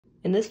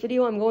In this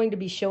video, I'm going to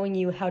be showing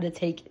you how to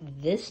take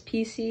this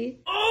PC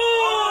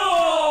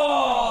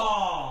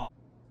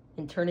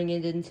and turning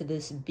it into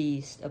this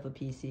beast of a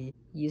PC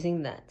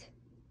using that.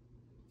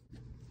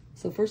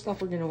 So first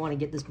off, we're going to want to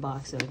get this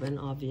box open,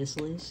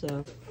 obviously.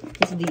 So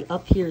this is the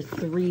upHere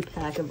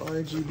 3-pack of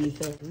RGB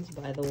fans,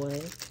 by the way.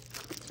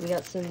 So we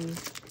got some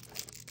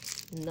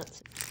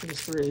nuts and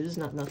screws,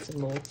 not nuts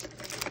and bolts.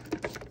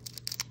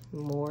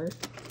 More,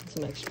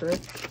 some extra.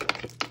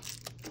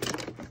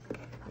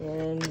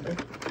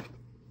 And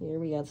here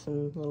we got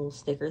some little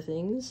sticker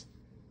things.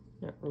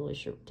 Not really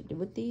sure what to do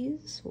with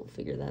these. We'll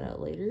figure that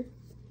out later.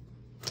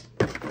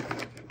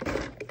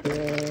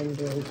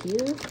 And right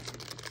here,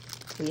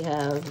 we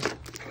have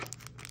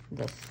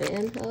the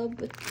fan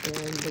hub and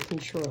the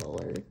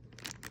controller.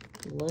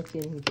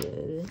 Looking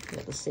good. We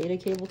got the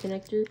Sata cable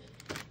connector.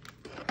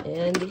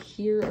 And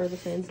here are the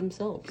fans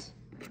themselves.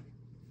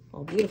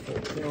 All beautiful.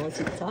 You don't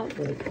see the top,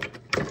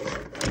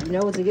 but you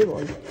know it's a good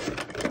one.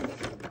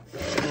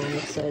 I'm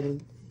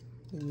excited.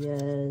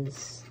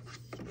 Yes.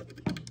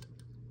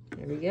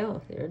 There we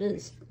go. There it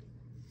is.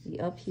 The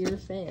upHere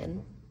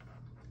fan.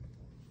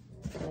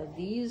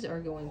 These are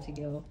going to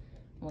go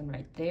one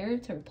right there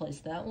to replace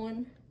that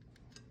one,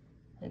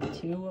 and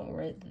two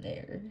right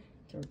there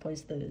to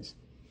replace those.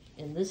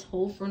 And this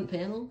whole front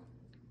panel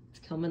is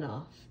coming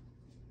off.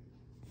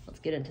 Let's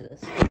get into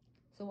this.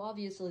 So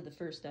obviously the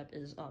first step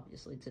is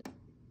obviously to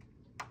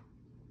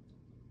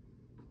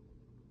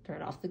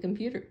turn off the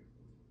computer.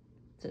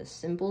 It's as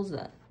simple as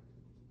that.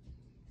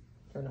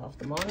 Turn off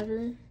the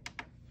monitor.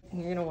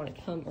 You're gonna want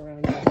to come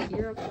around back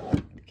here,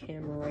 the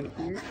camera right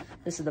here.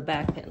 This is the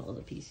back panel of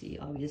the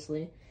PC,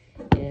 obviously.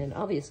 And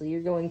obviously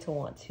you're going to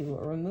want to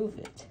remove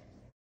it.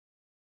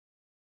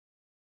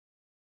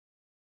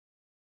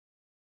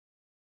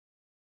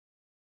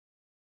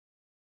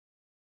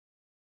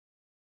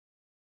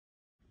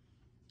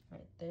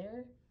 Right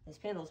there. This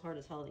panel is hard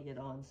as hell to get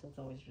on, so it's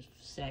always just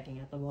sagging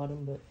at the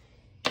bottom, but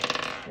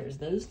there's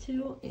those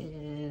two,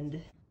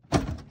 and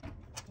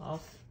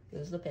off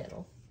goes the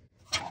panel.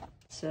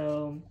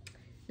 So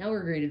now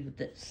we're graded with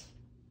this.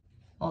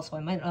 Also,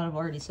 I might not have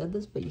already said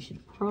this, but you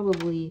should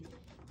probably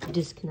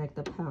disconnect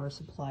the power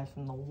supply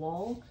from the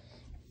wall.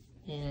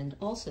 And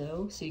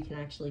also, so you can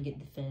actually get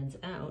the fans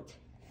out,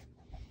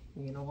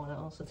 you're gonna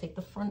wanna also take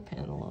the front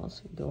panel off.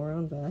 So go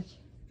around back.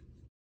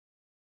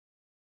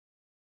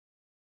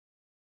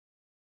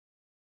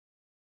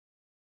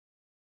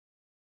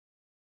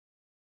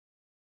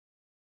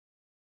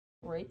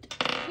 Right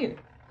here.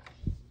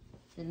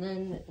 And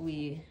then a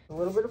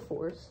little bit of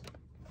force.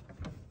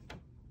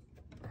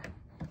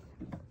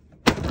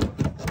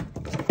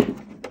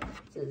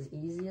 It's as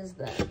easy as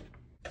that.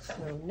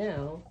 So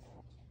now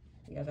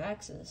we have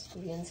access to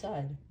the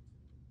inside.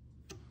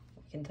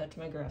 I can touch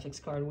my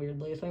graphics card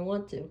weirdly if I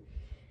want to.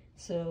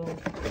 So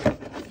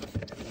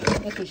I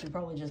guess we should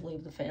probably just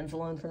leave the fans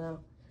alone for now.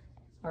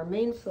 Our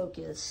main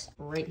focus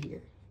right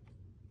here.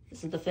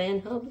 This is the fan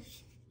hub,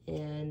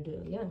 and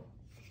yeah.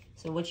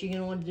 So what you're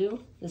gonna want to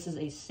do, this is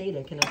a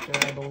Sata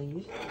connector, I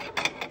believe.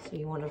 So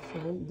you want to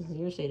find, this is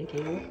your Sata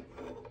cable.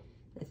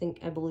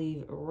 I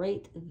believe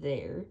right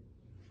there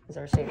is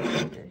our Sata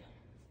connector.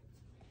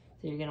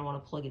 So you're gonna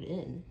want to plug it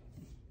in.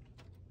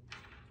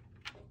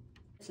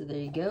 So there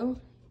you go.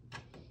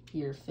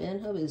 Your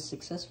fan hub is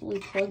successfully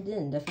plugged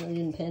in. Definitely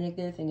didn't panic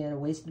there, thinking I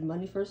wasted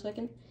money for a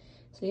second.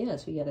 So yeah,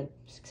 so we got a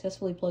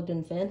successfully plugged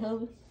in fan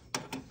hub.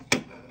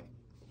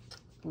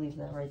 Leave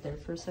that right there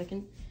for a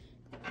second.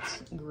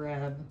 Let's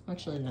grab,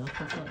 actually no,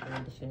 let's not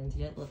grab the fans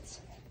yet. Let's,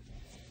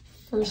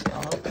 first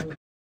off,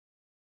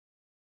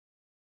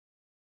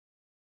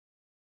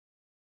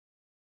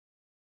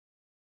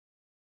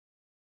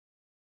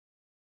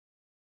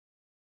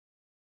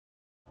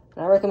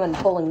 I recommend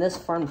pulling this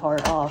front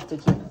part off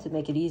to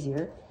make it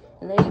easier.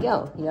 And there you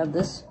go. You have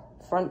this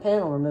front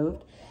panel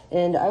removed.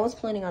 And I was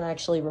planning on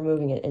actually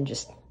removing it and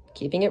just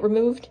keeping it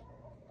removed.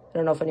 I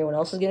don't know if anyone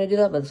else is going to do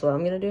that, but that's what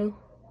I'm going to do.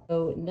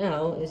 So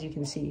now, as you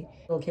can see, be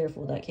a little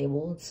careful with that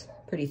cable. It's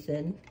pretty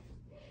thin.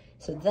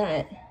 So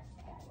that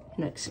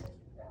connects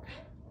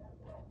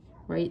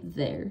right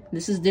there.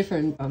 This is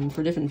different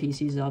for different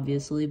PCs,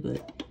 obviously,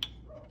 but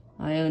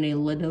I own a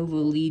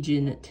Lenovo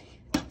Legion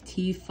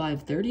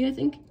T530, I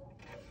think.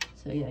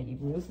 So yeah, you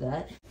remove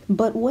that.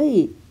 But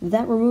wait,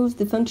 that removes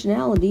the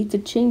functionality to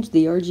change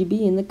the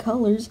RGB and the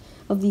colors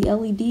of the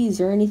LEDs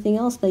or anything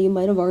else that you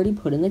might have already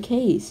put in the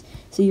case.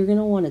 So you're going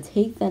to want to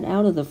take that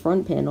out of the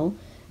front panel,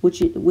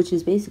 which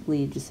is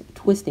basically just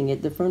twisting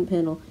it. The front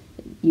panel,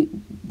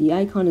 the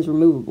icon is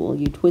removable.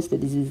 You twist it.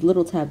 There's these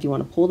little tabs. You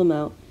want to pull them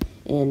out,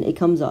 and it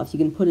comes off. You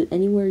can put it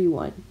anywhere you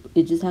want.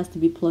 It just has to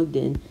be plugged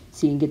in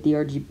so you can get the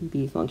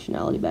RGB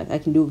functionality back. I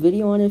can do a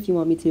video on it if you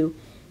want me to,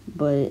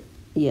 but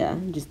yeah,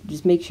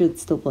 just make sure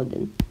it's still plugged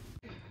in.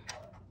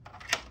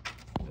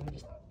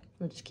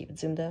 I'll just keep it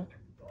zoomed out.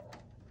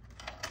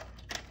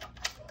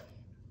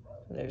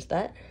 There's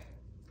that.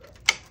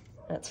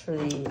 That's for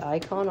the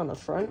icon on the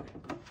front.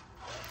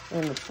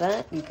 And with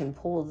that, you can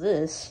pull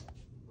this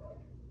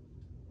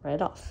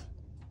right off.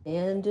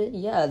 And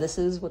yeah, this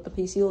is what the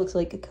PC looks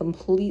like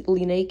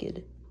completely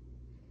naked.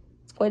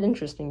 It's quite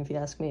interesting if you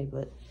ask me,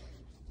 but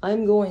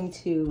I'm going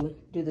to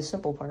do the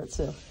simple part.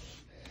 So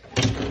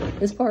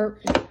this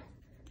part,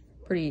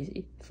 pretty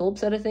easy.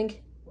 Phillips head, I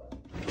think.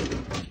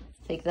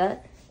 Take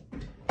that.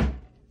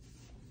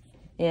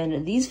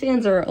 And these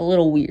fans are a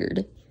little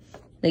weird.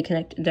 They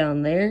connect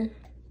down there,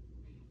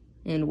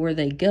 and where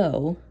they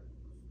go,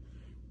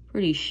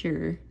 pretty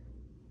sure,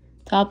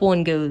 top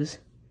one goes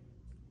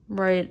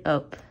right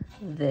up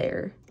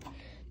there.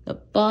 The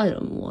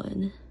bottom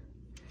one,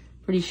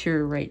 pretty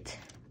sure right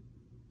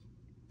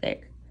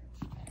there.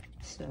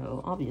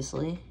 So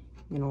obviously,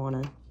 you're gonna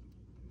wanna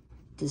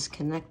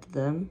disconnect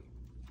them.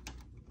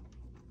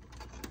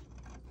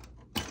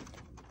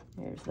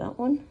 There's that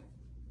one.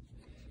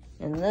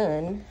 And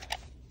then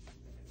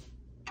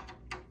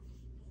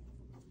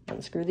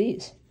unscrew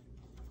these.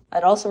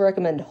 I'd also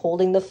recommend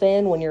holding the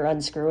fan when you're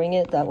unscrewing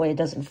it. That way it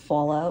doesn't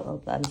fall out.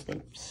 Oh, that is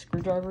the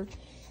screwdriver.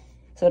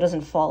 So it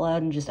doesn't fall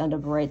out and just end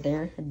up right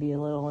there. It'd be a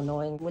little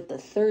annoying. With the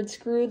third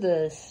screw,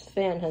 the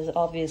fan has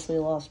obviously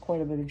lost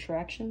quite a bit of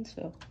traction,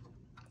 so.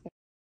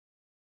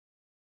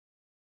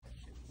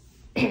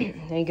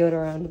 Then you go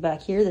around the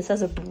back here. This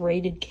has a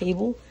braided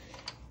cable.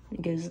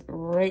 It goes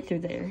right through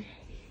there.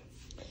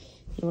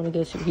 You want to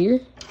go through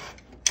here.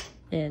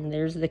 And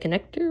there's the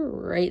connector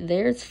right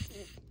there. It's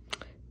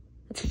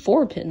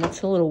 4-pin.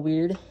 That's a little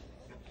weird.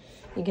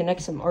 You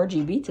connect some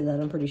RGB to that,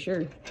 I'm pretty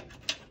sure.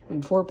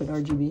 And 4-pin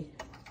RGB.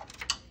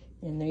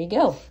 And there you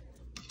go.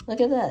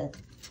 Look at that.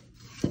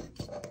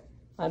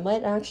 I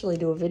might actually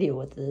do a video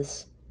with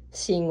this,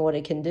 seeing what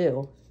it can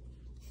do.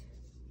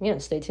 Yeah,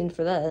 stay tuned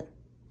for that.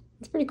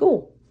 It's pretty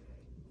cool.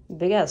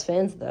 Big ass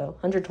fans though.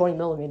 120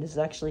 millimeters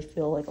actually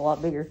feel like a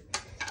lot bigger.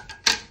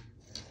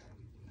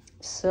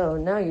 So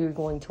now you're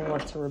going to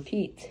want to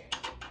repeat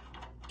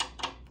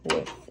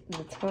with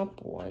the top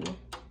one.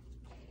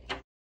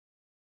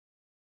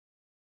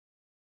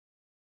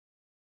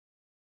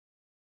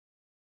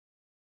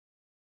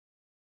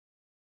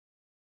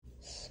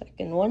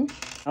 Second one.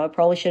 I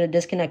probably should have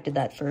disconnected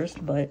that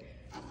first, but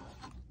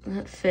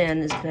that fan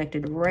is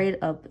connected right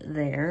up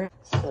there.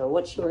 So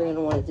what you're going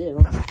to want to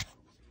do,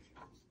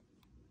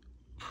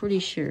 pretty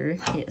sure,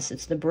 yes,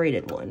 it's the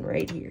braided one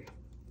right here.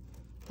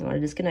 You want to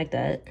disconnect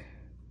that.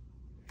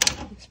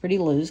 It's pretty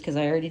loose because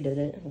I already did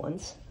it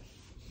once.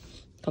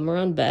 Come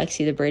around back,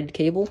 see the braided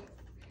cable?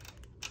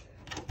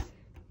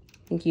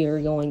 I think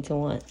you're going to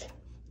want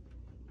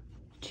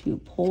to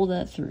pull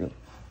that through.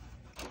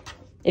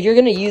 If you're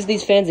going to use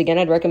these fans again,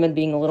 I'd recommend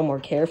being a little more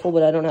careful,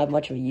 but I don't have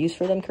much of a use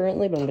for them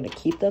currently, but I'm going to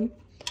keep them.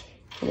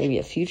 Maybe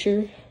a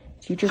future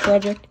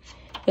project.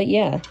 But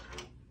yeah,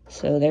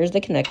 so there's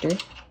the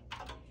connector.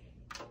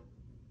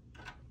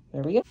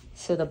 There we go.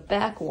 So the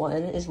back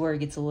one is where it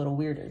gets a little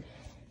weirder.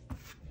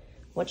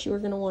 What you're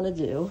going to want to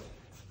do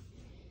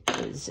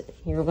is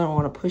you're going to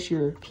want to push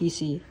your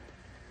PC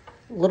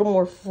a little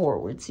more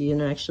forward so you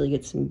can actually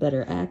get some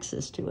better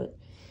access to it.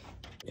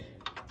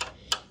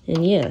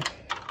 And yeah,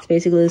 it's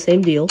basically the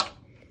same deal.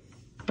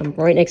 I'm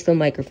right next to the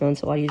microphone,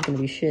 so audio's going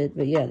to be shit.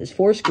 But yeah, there's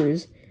 4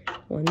 screws.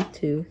 1,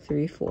 2,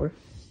 3, 4.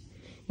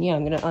 Yeah,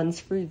 I'm going to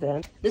unscrew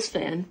them. This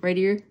fan right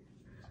here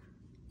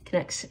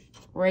connects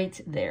right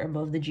there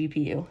above the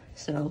GPU.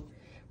 So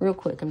real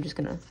quick, I'm just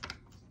going to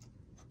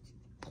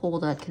pull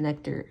that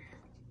connector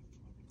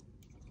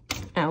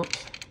out.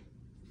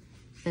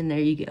 And there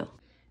you go.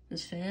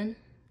 This fan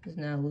is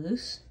now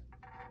loose.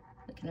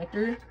 The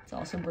connector, it's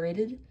also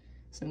braided.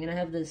 So I'm going to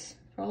have this,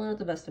 probably not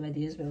the best of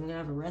ideas, but I'm going to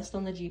have a rest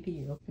on the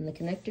GPU. And the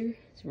connector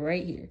is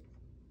right here.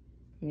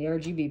 In the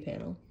RGB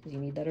panel, because you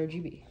need that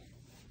RGB.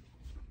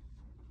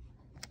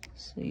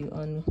 So you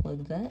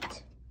unplug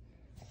that,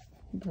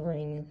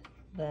 bring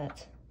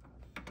that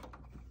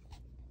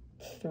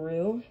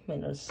through. Might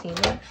not have seen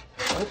that.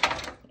 Oh,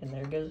 and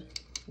there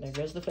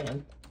goes the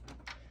fan.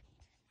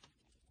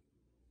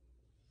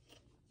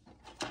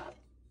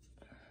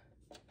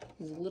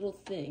 This little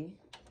thing.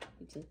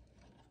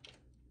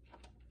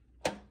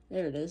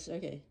 There it is.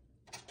 Okay.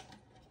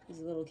 These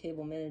little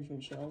cable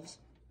management shelves.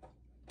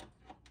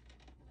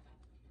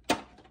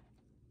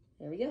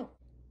 There we go.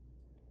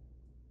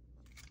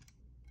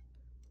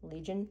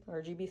 Legion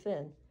RGB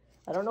fan.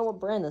 I don't know what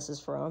brand this is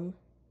from.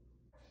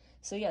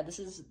 So yeah, this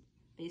is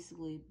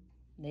basically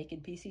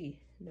naked PC,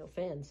 no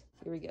fans.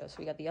 Here we go. So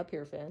we got the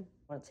upHere fan.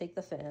 I want to take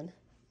the fan,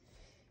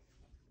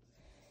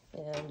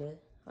 and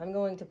I'm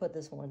going to put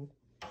this one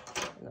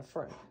in the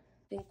front. I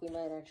think we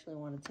might actually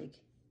want to take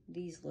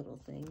these little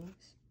things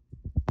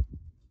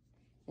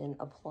and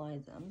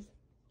apply them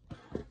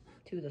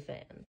to the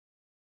fan.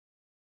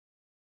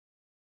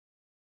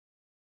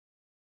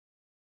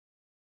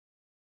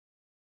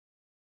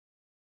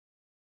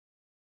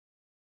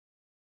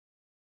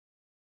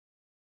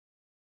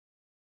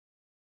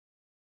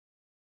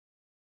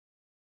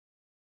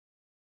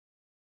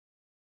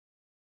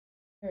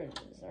 There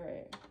it is,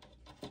 alright.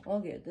 All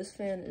good. This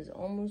fan is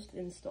almost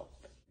installed.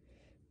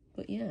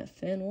 But yeah,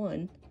 fan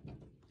 1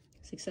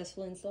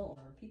 successfully installed.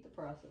 I'll repeat the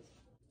process.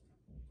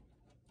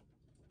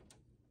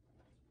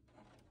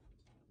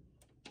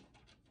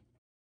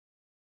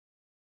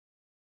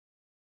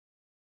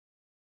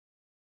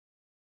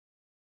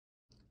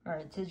 All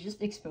right, to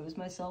just expose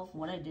myself,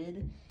 what I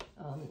did,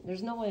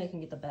 there's no way I can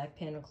get the back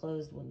panel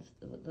closed with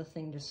the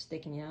thing just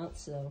sticking out,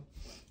 so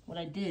what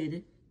I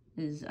did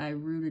is I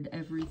routed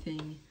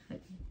everything.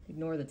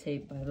 Ignore the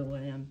tape, by the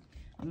way.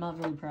 I'm not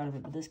very proud of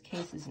it, but this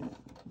case isn't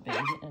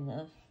big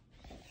enough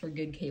for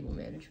good cable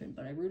management,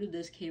 but I routed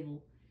this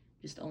cable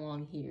just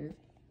along here,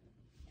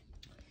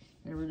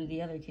 and I routed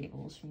the other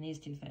cables from these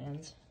two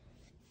fans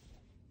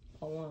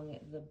along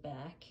the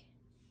back.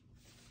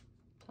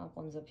 Top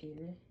one's up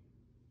here.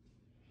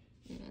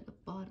 And the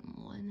bottom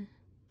one,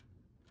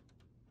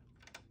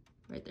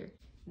 right there.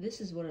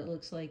 This is what it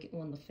looks like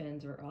when the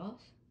fans are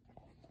off.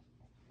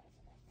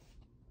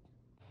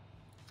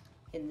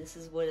 And this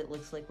is what it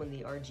looks like when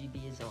the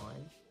RGB is on.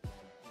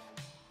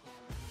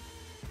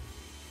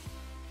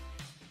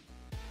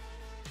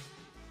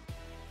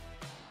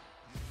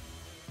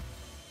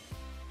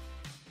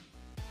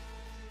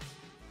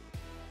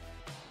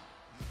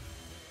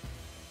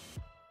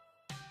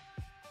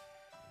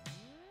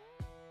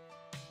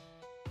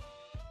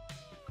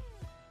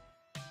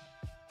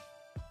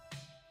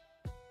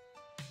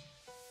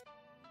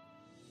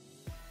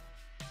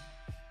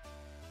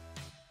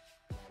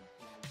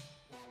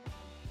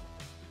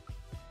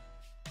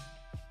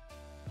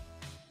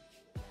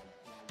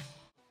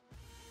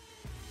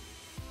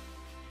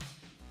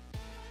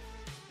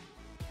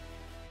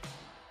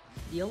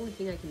 The only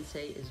thing I can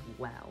say is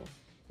wow.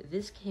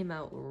 This came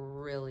out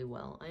really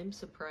well. I'm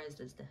surprised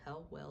as to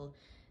how well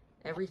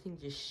everything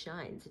just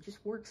shines. It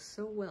just works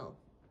so well.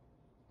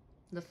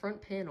 The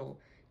front panel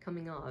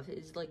coming off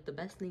is like the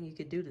best thing you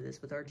could do to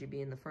this with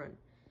RGB in the front.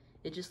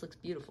 It just looks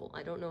beautiful.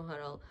 I don't know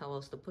how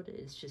else to put it.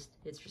 It's just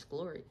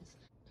glorious.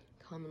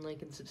 Comment,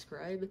 like, and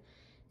subscribe.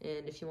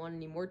 And if you want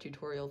any more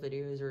tutorial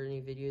videos or any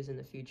videos in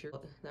the future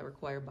that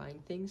require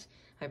buying things,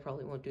 I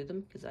probably won't do them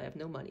because I have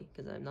no money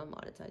because I'm not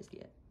monetized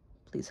yet.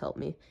 Please help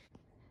me.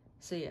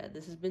 So yeah,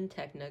 this has been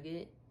Tech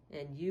Nugget,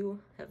 and you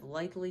have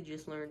likely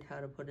just learned how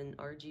to put in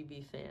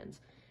RGB fans,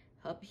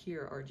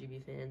 upHere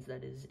RGB fans,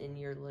 that is in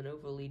your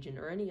Lenovo Legion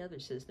or any other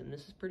system.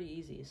 This is pretty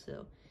easy,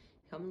 so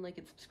comment, like,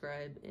 and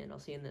subscribe, and I'll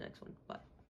see you in the next one. Bye.